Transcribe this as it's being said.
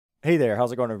Hey there,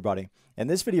 how's it going everybody? In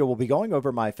this video, we'll be going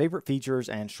over my favorite features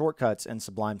and shortcuts in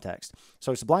Sublime Text.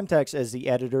 So Sublime Text is the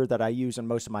editor that I use in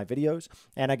most of my videos,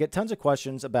 and I get tons of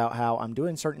questions about how I'm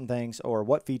doing certain things or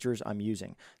what features I'm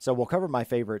using. So we'll cover my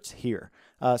favorites here.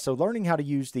 So learning how to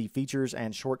use the features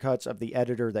and shortcuts of the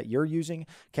editor that you're using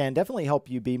can definitely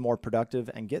help you be more productive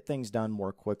and get things done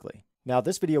more quickly. Now,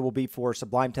 this video will be for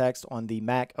Sublime Text on the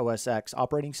Mac OS X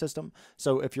operating system.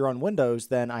 So if you're on Windows,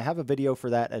 then I have a video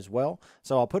for that as well.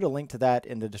 So I'll put a link to that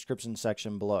in the description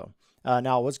section below.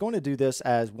 Now, I was going to do this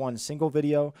as one single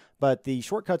video, but the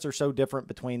shortcuts are so different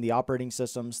between the operating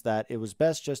systems that it was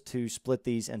best just to split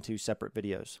these into separate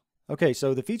videos. Okay,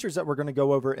 so the features that we're going to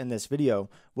go over in this video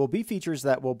will be features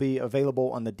that will be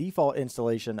available on the default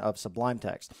installation of Sublime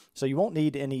Text. So you won't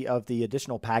need any of the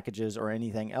additional packages or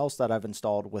anything else that I've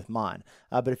installed with mine.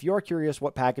 But if you are curious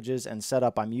what packages and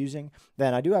setup I'm using,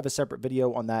 then I do have a separate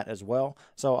video on that as well.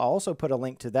 So I'll also put a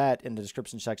link to that in the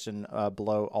description section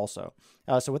below also.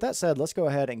 So with that said, let's go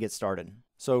ahead and get started.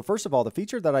 So first of all, the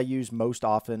feature that I use most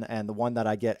often and the one that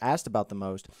I get asked about the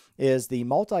most is the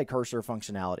multi-cursor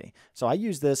functionality. So I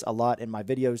use this a lot in my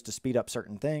videos to speed up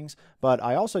certain things, but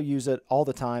I also use it all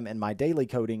the time in my daily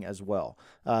coding as well.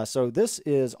 So this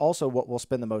is also what we'll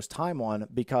spend the most time on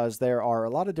because there are a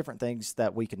lot of different things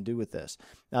that we can do with this.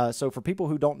 So for people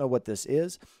who don't know what this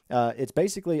is, it's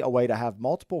basically a way to have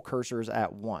multiple cursors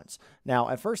at once. Now,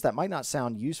 at first that might not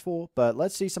sound useful, but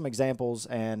let's see some examples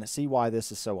and see why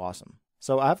this is so awesome.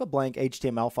 So I have a blank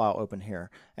HTML file open here,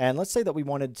 and let's say that we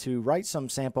wanted to write some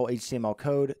sample HTML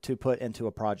code to put into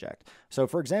a project. So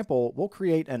for example, we'll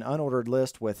create an unordered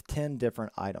list with 10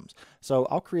 different items. So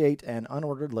I'll create an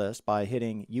unordered list by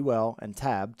hitting UL and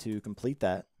tab to complete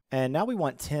that. And now we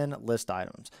want 10 list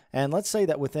items. And let's say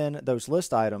that within those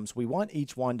list items, we want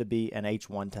each one to be an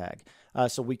H1 tag.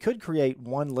 So we could create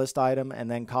one list item and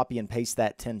then copy and paste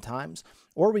that 10 times,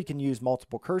 or we can use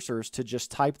multiple cursors to just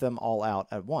type them all out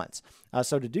at once.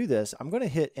 So to do this, I'm going to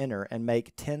hit enter and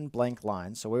make 10 blank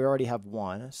lines. So we already have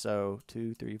one. So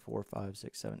 2, 3, 4, 5,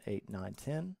 6, 7, 8, 9,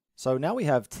 10. So now we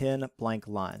have 10 blank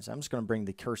lines. I'm just going to bring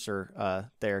the cursor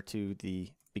there to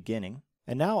the beginning.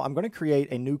 And now I'm going to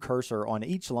create a new cursor on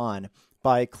each line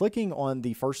by clicking on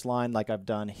the first line like I've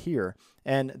done here,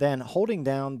 and then holding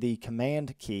down the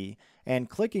command key and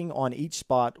clicking on each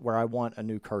spot where I want a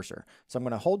new cursor. So I'm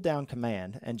going to hold down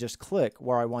command and just click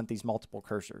where I want these multiple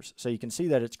cursors. So you can see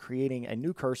that it's creating a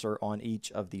new cursor on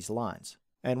each of these lines.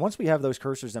 And once we have those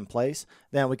cursors in place,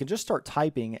 then we can just start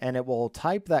typing and it will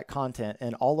type that content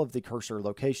in all of the cursor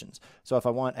locations. So if I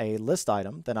want a list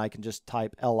item, then I can just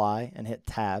type LI and hit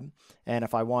tab. And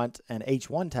if I want an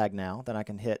H1 tag now, then I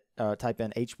can hit type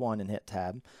in H1 and hit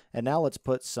tab. And now let's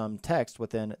put some text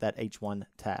within that H1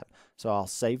 tab. So I'll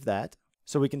save that.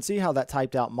 So we can see how that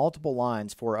typed out multiple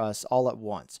lines for us all at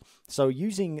once. So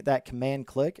using that command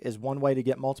click is one way to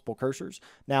get multiple cursors.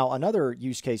 Now, another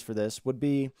use case for this would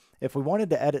be if we wanted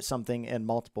to edit something in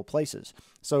multiple places.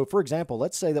 So for example,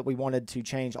 let's say that we wanted to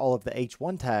change all of the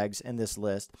H1 tags in this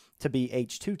list to be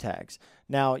H2 tags.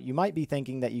 Now, you might be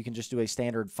thinking that you can just do a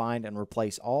standard find and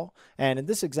replace all. And in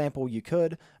this example, you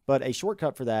could, but a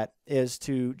shortcut for that is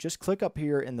to just click up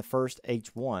here in the first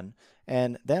H1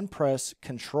 and then press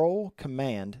Control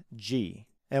Command G.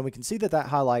 And we can see that that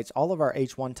highlights all of our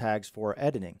H1 tags for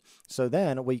editing. So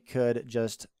then we could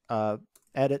just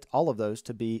edit all of those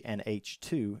to be an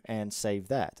H2 and save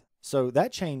that. So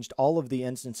that changed all of the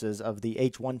instances of the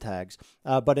H1 tags,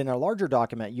 but in a larger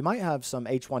document, you might have some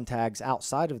H1 tags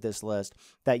outside of this list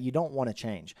that you don't want to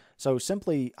change. So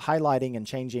simply highlighting and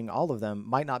changing all of them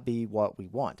might not be what we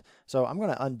want. So I'm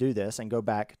going to undo this and go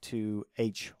back to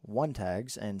H1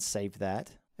 tags and save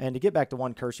that. And to get back to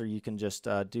one cursor, you can just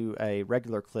do a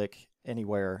regular click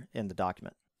anywhere in the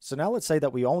document. So now let's say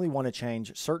that we only want to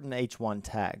change certain H1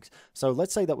 tags. So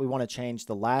let's say that we want to change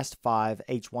the last 5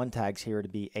 H1 tags here to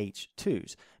be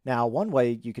H2s. Now, one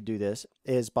way you could do this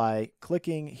is by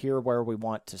clicking here where we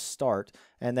want to start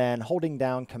and then holding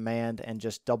down command and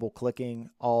just double clicking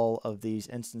all of these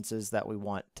instances that we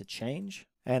want to change.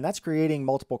 And that's creating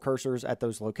multiple cursors at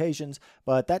those locations,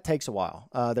 but that takes a while.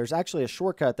 There's actually a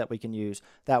shortcut that we can use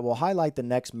that will highlight the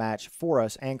next match for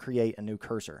us and create a new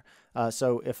cursor.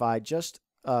 So if I just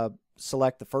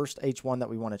select the first H1 that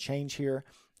we want to change here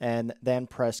and then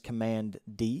press Command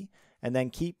D and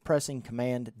then keep pressing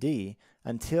Command D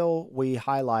until we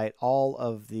highlight all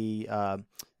of the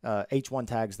H1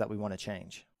 tags that we want to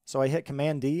change. So I hit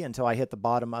Command D until I hit the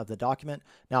bottom of the document.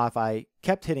 Now, if I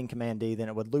kept hitting Command D, then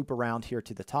it would loop around here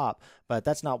to the top, but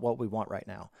that's not what we want right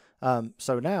now.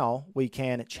 So now we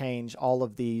can change all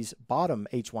of these bottom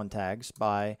H1 tags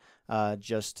by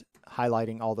just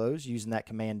highlighting all those using that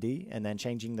Command D and then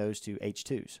changing those to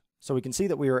H2s. So we can see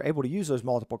that we were able to use those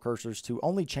multiple cursors to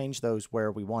only change those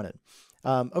where we wanted.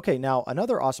 Okay, now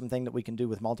another awesome thing that we can do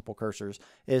with multiple cursors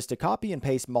is to copy and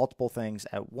paste multiple things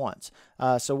at once.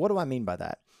 So what do I mean by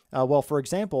that? Well, for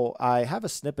example, I have a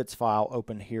snippets file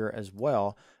open here as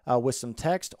well with some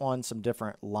text on some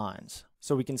different lines.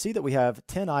 So we can see that we have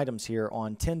 10 items here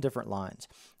on 10 different lines.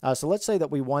 So let's say that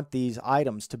we want these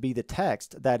items to be the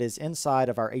text that is inside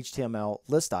of our HTML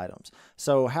list items.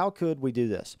 So how could we do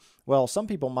this? Well, some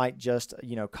people might just,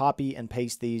 copy and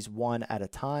paste these one at a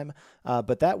time,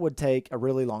 but that would take a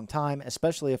really long time,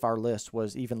 especially if our list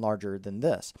was even larger than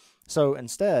this. So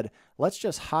instead, let's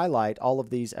just highlight all of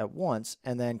these at once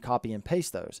and then copy and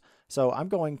paste those. So I'm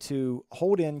going to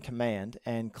hold in Command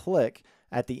and click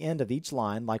at the end of each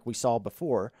line like we saw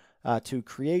before to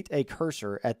create a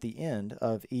cursor at the end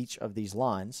of each of these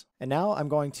lines. And now I'm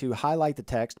going to highlight the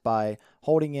text by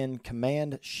holding in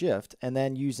Command Shift and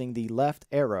then using the left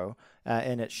arrow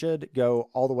and it should go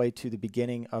all the way to the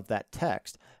beginning of that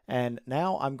text. And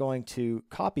now I'm going to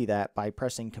copy that by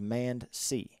pressing Command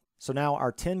C. So now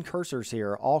our 10 cursors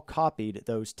here all copied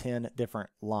those 10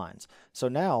 different lines. So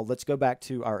now let's go back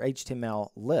to our HTML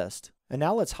list. And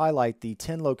now let's highlight the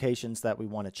 10 locations that we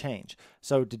want to change.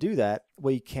 So to do that,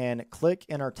 we can click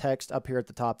in our text up here at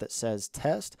the top that says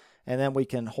test, and then we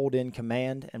can hold in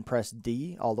Command and press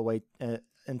D all the way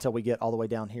until we get all the way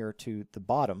down here to the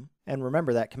bottom. And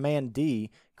remember that Command D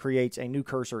creates a new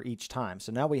cursor each time.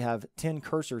 So now we have 10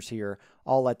 cursors here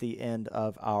all at the end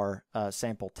of our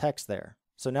sample text there.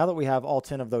 So now that we have all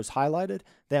 10 of those highlighted,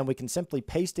 then we can simply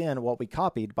paste in what we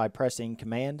copied by pressing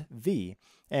Command V,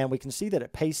 and we can see that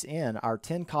it pastes in our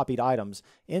 10 copied items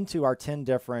into our 10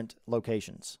 different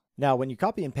locations. Now, when you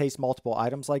copy and paste multiple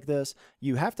items like this,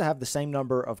 you have to have the same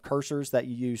number of cursors that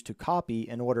you use to copy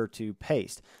in order to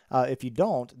paste. If you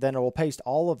don't, then it will paste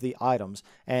all of the items,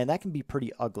 and that can be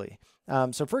pretty ugly.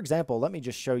 So for example, let me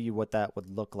just show you what that would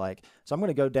look like. So I'm going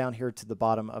to go down here to the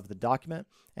bottom of the document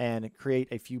and create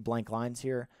a few blank lines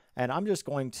here. And I'm just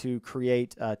going to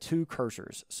create 2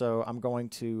 cursors. So I'm going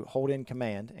to hold in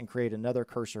Command and create another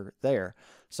cursor there.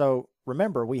 So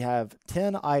remember, we have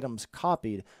 10 items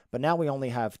copied, but now we only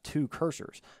have 2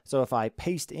 cursors. So if I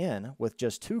paste in with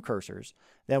just 2 cursors,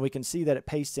 then we can see that it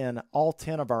pastes in all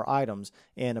 10 of our items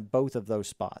in both of those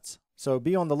spots. So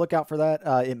be on the lookout for that.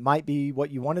 It might be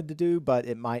what you wanted to do, but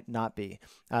it might not be.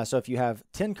 So if you have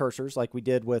 10 cursors like we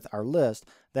did with our list,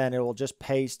 then it will just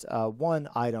paste 1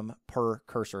 item per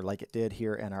cursor like it did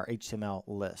here in our HTML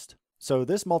list. So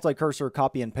this multi-cursor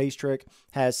copy and paste trick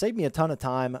has saved me a ton of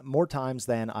time, more times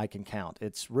than I can count.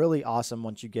 It's really awesome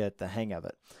once you get the hang of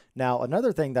it. Now,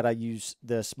 another thing that I use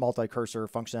this multi-cursor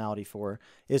functionality for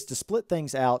is to split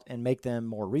things out and make them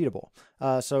more readable.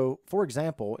 So for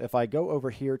example, if I go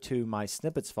over here to my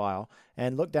snippets file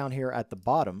and look down here at the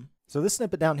bottom, so this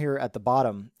snippet down here at the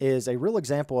bottom is a real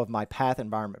example of my path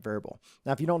environment variable.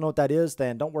 Now, if you don't know what that is,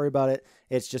 then don't worry about it.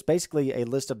 It's just basically a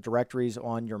list of directories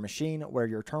on your machine where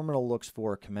your terminal looks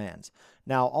for commands.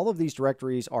 Now, all of these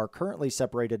directories are currently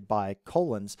separated by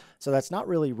colons, so that's not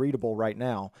really readable right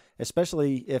now,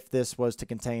 especially if this was to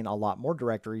contain a lot more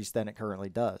directories than it currently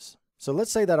does. So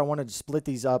let's say that I wanted to split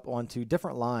these up onto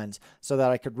different lines so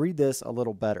that I could read this a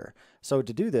little better. So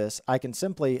to do this, I can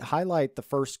simply highlight the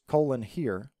first colon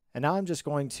here. And now I'm just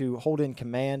going to hold in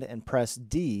Command and press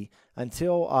D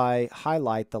until I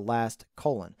highlight the last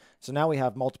colon. So now we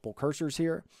have multiple cursors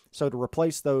here. So to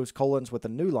replace those colons with a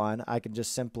new line, I can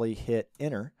just simply hit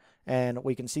Enter. And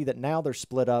we can see that now they're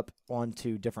split up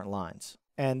onto different lines.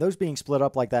 And those being split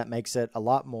up like that makes it a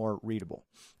lot more readable.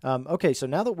 Okay, so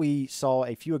now that we saw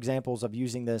a few examples of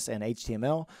using this in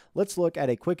HTML, let's look at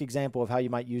a quick example of how you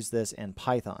might use this in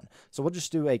Python. So we'll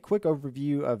just do a quick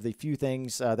overview of the few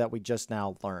things that we just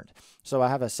now learned. So I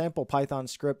have a sample Python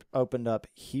script opened up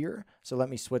here. So let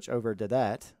me switch over to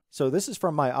that. So this is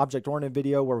from my object-oriented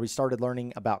video where we started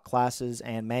learning about classes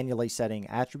and manually setting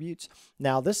attributes.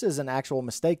 Now this is an actual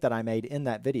mistake that I made in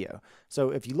that video.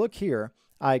 So if you look here,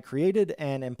 I created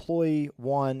an employee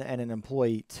 1 and an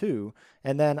employee 2,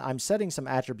 and then I'm setting some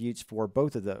attributes for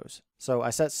both of those. So I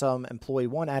set some employee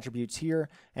 1 attributes here,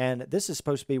 and this is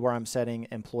supposed to be where I'm setting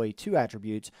employee 2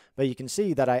 attributes, but you can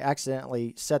see that I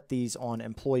accidentally set these on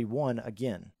employee 1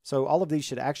 again. So all of these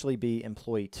should actually be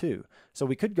employee 2. So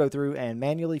we could go through and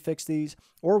manually fix these,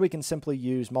 or we can simply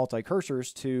use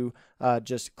multi-cursors to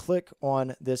just click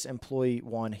on this employee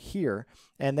 1 here,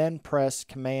 and then press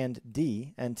Command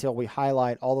D until we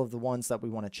highlight all of the ones that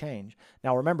we want to change.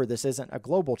 Now remember, this isn't a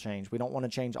global change. We don't want to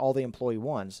change all the employee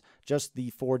 1s, just the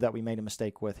 4 that we made a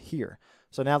mistake with here.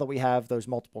 So now that we have those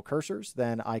multiple cursors,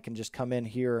 then I can just come in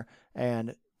here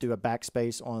and do a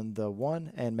backspace on the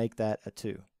 1 and make that a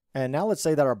 2. And now let's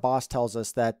say that our boss tells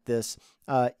us that this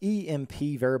EMP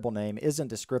variable name isn't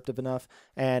descriptive enough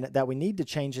and that we need to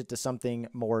change it to something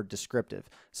more descriptive.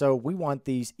 So we want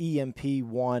these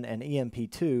EMP1 and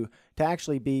EMP2 to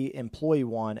actually be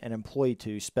employee1 and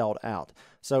employee2 spelled out.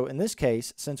 So in this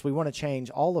case, since we want to change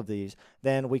all of these,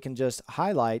 then we can just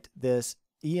highlight this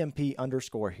EMP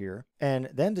underscore here, and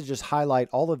then to just highlight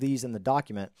all of these in the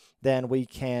document, then we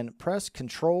can press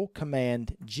Control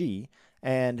Command G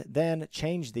and then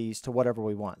change these to whatever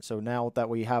we want. So now that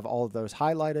we have all of those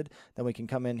highlighted, then we can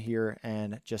come in here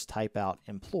and just type out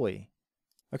employee.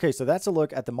 Okay, so that's a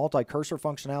look at the multi-cursor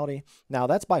functionality. Now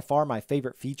that's by far my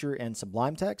favorite feature in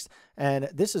Sublime Text, and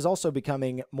this is also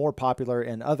becoming more popular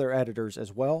in other editors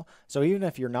as well. So even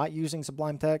if you're not using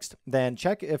Sublime Text, then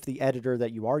check if the editor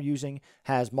that you are using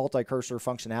has multi-cursor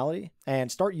functionality and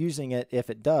start using it if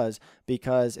it does,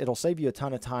 because it'll save you a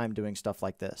ton of time doing stuff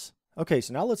like this. Okay,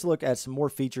 so now let's look at some more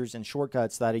features and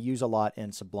shortcuts that I use a lot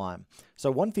in Sublime.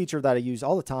 So one feature that I use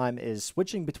all the time is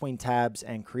switching between tabs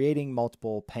and creating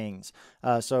multiple panes.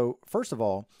 So first of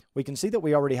all, we can see that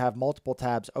we already have multiple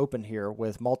tabs open here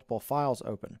with multiple files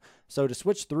open. So to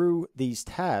switch through these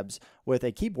tabs with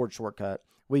a keyboard shortcut,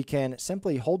 we can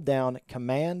simply hold down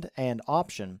Command and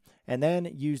Option and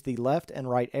then use the left and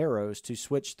right arrows to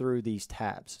switch through these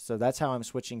tabs. So that's how I'm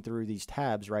switching through these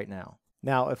tabs right now.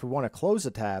 Now, if we want to close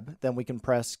a tab, then we can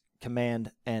press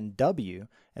Command and W,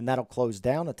 and that'll close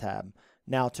down a tab.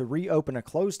 Now, to reopen a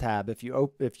closed tab, if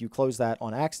you close that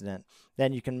on accident,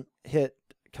 then you can hit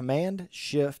Command,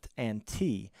 Shift, and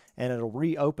T, and it'll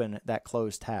reopen that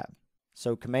closed tab.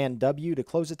 So Command W to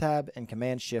close a tab and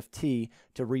Command Shift T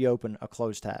to reopen a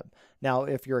closed tab. Now,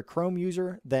 if you're a Chrome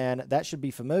user, then that should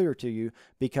be familiar to you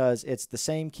because it's the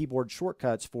same keyboard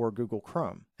shortcuts for Google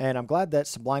Chrome. And I'm glad that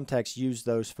Sublime Text used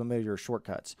those familiar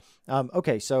shortcuts.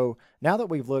 Okay, so now that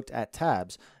we've looked at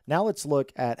tabs, now let's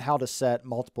look at how to set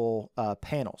multiple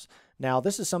panels. Now,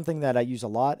 this is something that I use a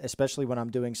lot, especially when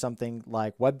I'm doing something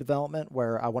like web development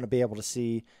where I want to be able to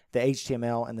see the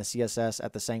HTML and the CSS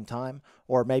at the same time,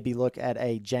 or maybe look at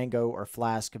a Django or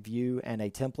Flask view and a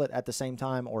template at the same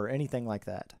time, or anything like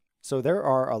that. So there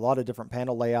are a lot of different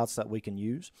panel layouts that we can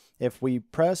use. If we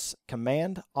press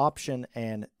Command, Option,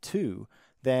 and 2,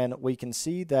 then we can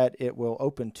see that it will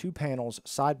open two panels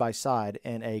side by side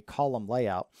in a column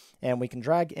layout, and we can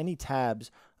drag any tabs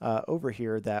over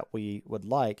here that we would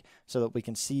like so that we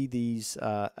can see these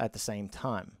at the same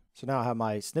time. So now I have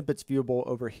my snippets viewable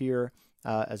over here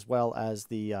as well as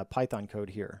the Python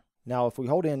code here. Now if we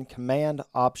hold in Command,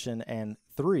 Option, and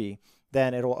 3,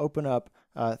 then it'll open up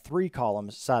 3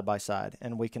 columns side by side,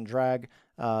 and we can drag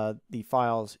the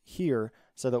files here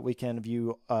so that we can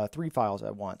view 3 files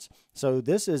at once. So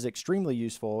this is extremely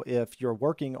useful if you're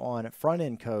working on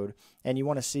front-end code and you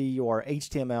want to see your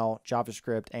HTML,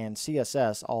 JavaScript, and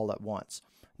CSS all at once.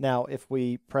 Now, if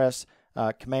we press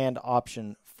Command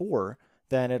Option 4,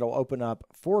 then it'll open up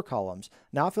 4 columns.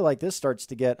 Now I feel like this starts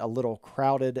to get a little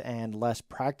crowded and less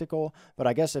practical, but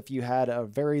I guess if you had a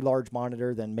very large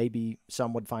monitor, then maybe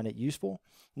some would find it useful.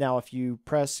 Now if you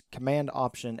press Command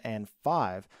Option and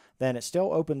 5, then it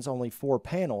still opens only 4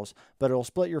 panels, but it'll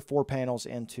split your 4 panels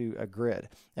into a grid.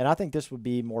 And I think this would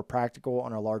be more practical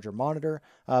on a larger monitor,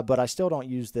 but I still don't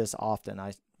use this often.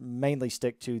 I mainly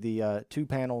stick to the 2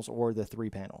 panels or the 3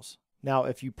 panels. Now,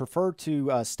 if you prefer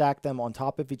to stack them on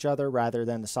top of each other rather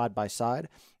than the side by side,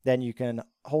 then you can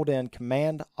hold in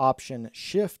Command, Option,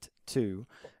 Shift 2,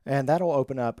 and that'll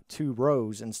open up 2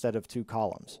 rows instead of 2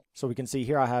 columns. So we can see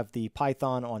here I have the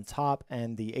Python on top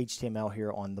and the HTML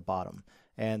here on the bottom.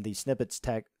 And the snippets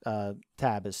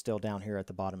tab is still down here at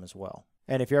the bottom as well.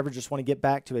 And if you ever just want to get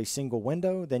back to a single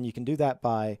window, then you can do that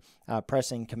by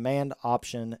pressing Command,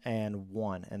 Option, and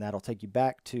 1, and that'll take you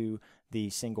back to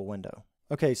the single window.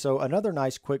 Okay, so another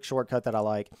nice quick shortcut that I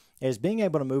like is being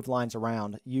able to move lines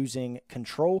around using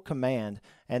Control Command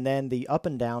and then the up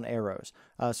and down arrows.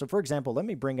 So for example, let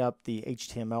me bring up the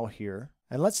HTML here.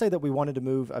 And let's say that we wanted to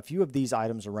move a few of these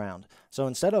items around. So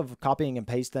instead of copying and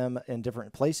paste them in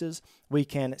different places, we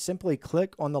can simply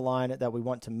click on the line that we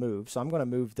want to move. So I'm going to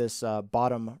move this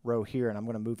bottom row here, and I'm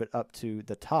going to move it up to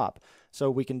the top. So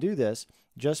we can do this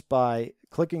just by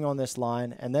clicking on this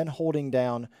line and then holding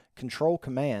down Control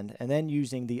Command and then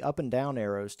using the up and down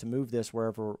arrows to move this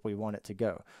wherever we want it to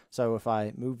go. So if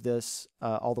I move this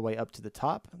all the way up to the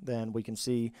top, then we can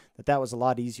see that that was a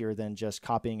lot easier than just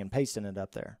copying and pasting it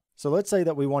up there. So let's say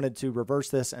that we wanted to reverse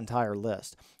this entire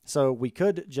list. So we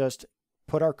could just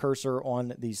put our cursor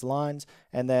on these lines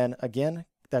and then again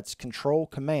that's Control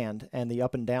Command and the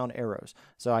up and down arrows.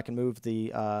 So I can move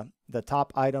the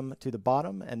top item to the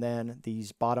bottom and then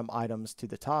these bottom items to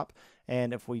the top.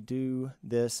 And if we do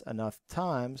this enough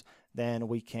times, then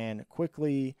we can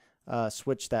quickly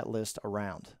switch that list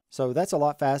around. So that's a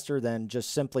lot faster than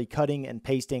just simply cutting and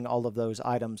pasting all of those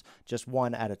items just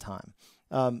one at a time.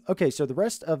 Okay, so the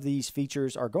rest of these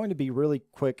features are going to be really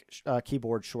quick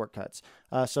keyboard shortcuts.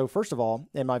 So first of all,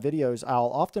 in my videos,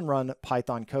 I'll often run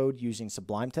Python code using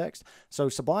Sublime Text. So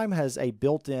Sublime has a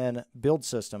built-in build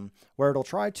system where it'll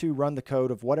try to run the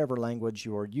code of whatever language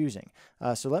you're using.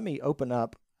 So let me open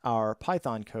up our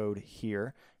Python code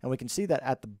here, and we can see that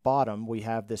at the bottom we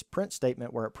have this print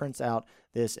statement where it prints out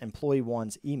this employee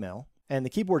one's email. And the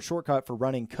keyboard shortcut for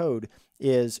running code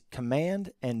is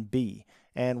Command and B.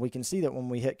 And we can see that when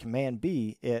we hit Command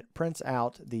B, it prints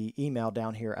out the email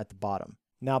down here at the bottom.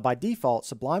 Now, by default,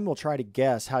 Sublime will try to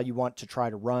guess how you want to try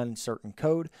to run certain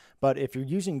code, but if you're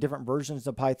using different versions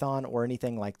of Python or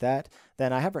anything like that,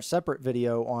 then I have a separate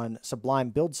video on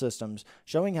Sublime build systems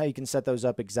showing how you can set those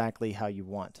up exactly how you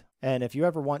want. And if you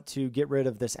ever want to get rid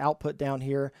of this output down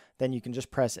here, then you can just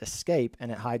press Escape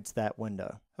and it hides that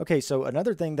window. Okay, so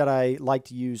another thing that I like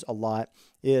to use a lot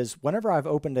is whenever I've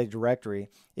opened a directory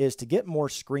is to get more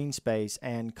screen space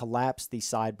and collapse the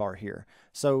sidebar here.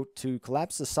 So to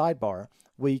collapse the sidebar,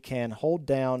 we can hold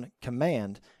down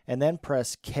Command and then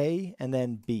press K and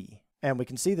then B. And we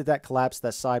can see that that collapsed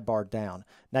that sidebar down.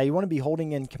 Now you want to be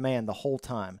holding in Command the whole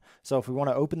time. So if we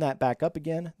want to open that back up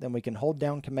again, then we can hold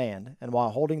down Command. And while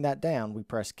holding that down, we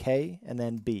press K and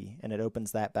then B, and it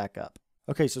opens that back up.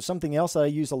 Okay, so something else that I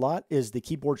use a lot is the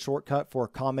keyboard shortcut for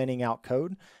commenting out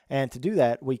code. And to do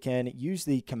that, we can use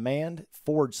the Command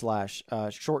 /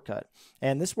 shortcut.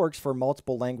 And this works for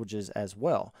multiple languages as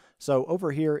well. So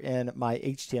over here in my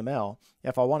HTML,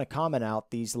 if I want to comment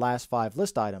out these last 5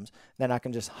 list items, then I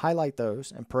can just highlight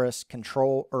those and press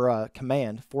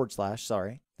Command /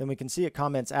 sorry. Then we can see it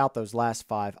comments out those last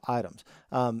 5 items.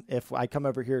 If I come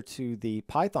over here to the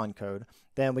Python code,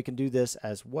 then we can do this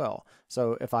as well.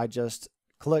 So if I just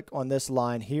click on this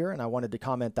line here and I wanted to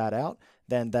comment that out,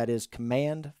 then that is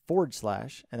Command /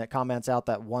 and it comments out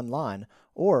that one line.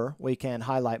 Or we can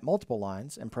highlight multiple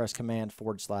lines and press Command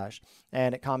 /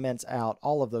 and it comments out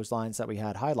all of those lines that we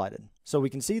had highlighted. So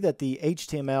we can see that the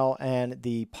HTML and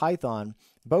the Python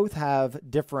both have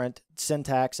different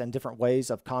syntax and different ways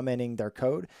of commenting their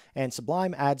code, and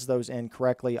Sublime adds those in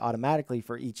correctly automatically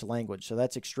for each language. So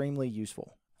that's extremely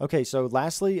useful. Okay, so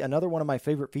lastly, another one of my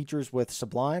favorite features with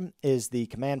Sublime is the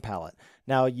command palette.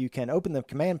 Now you can open the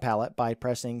command palette by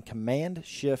pressing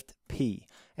Command-Shift-P,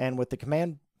 and with the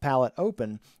command palette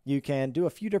open, you can do a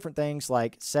few different things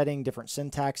like setting different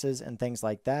syntaxes and things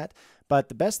like that. But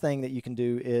the best thing that you can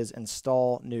do is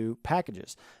install new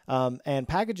packages. And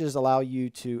packages allow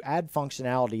you to add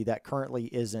functionality that currently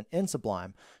isn't in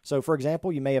Sublime. So for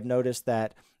example, you may have noticed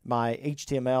that my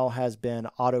HTML has been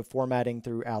auto-formatting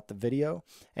throughout the video,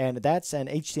 and that's an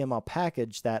HTML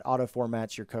package that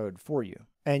auto-formats your code for you.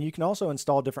 And you can also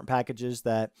install different packages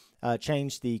that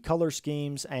change the color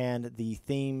schemes and the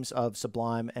themes of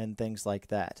Sublime and things like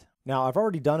that. Now, I've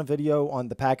already done a video on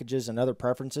the packages and other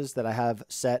preferences that I have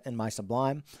set in my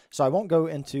Sublime, so I won't go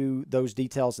into those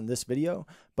details in this video,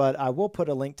 but I will put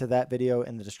a link to that video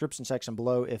in the description section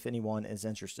below if anyone is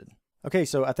interested. Okay,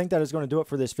 so I think that is going to do it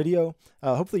for this video.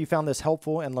 Hopefully you found this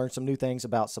helpful and learned some new things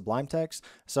about Sublime Text.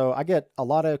 So I get a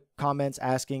lot of comments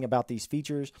asking about these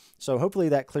features, so hopefully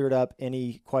that cleared up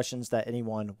any questions that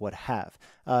anyone would have.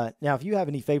 Now, if you have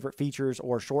any favorite features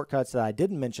or shortcuts that I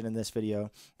didn't mention in this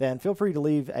video, then feel free to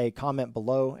leave a comment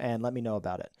below and let me know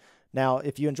about it. Now,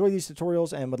 if you enjoy these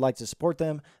tutorials and would like to support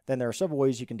them, then there are several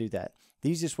ways you can do that. The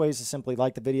easiest way is to simply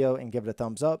like the video and give it a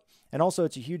thumbs up. And also,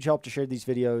 it's a huge help to share these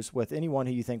videos with anyone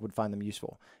who you think would find them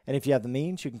useful. And if you have the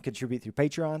means, you can contribute through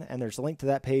Patreon, and there's a link to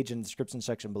that page in the description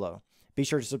section below. Be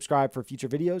sure to subscribe for future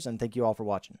videos, and thank you all for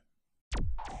watching.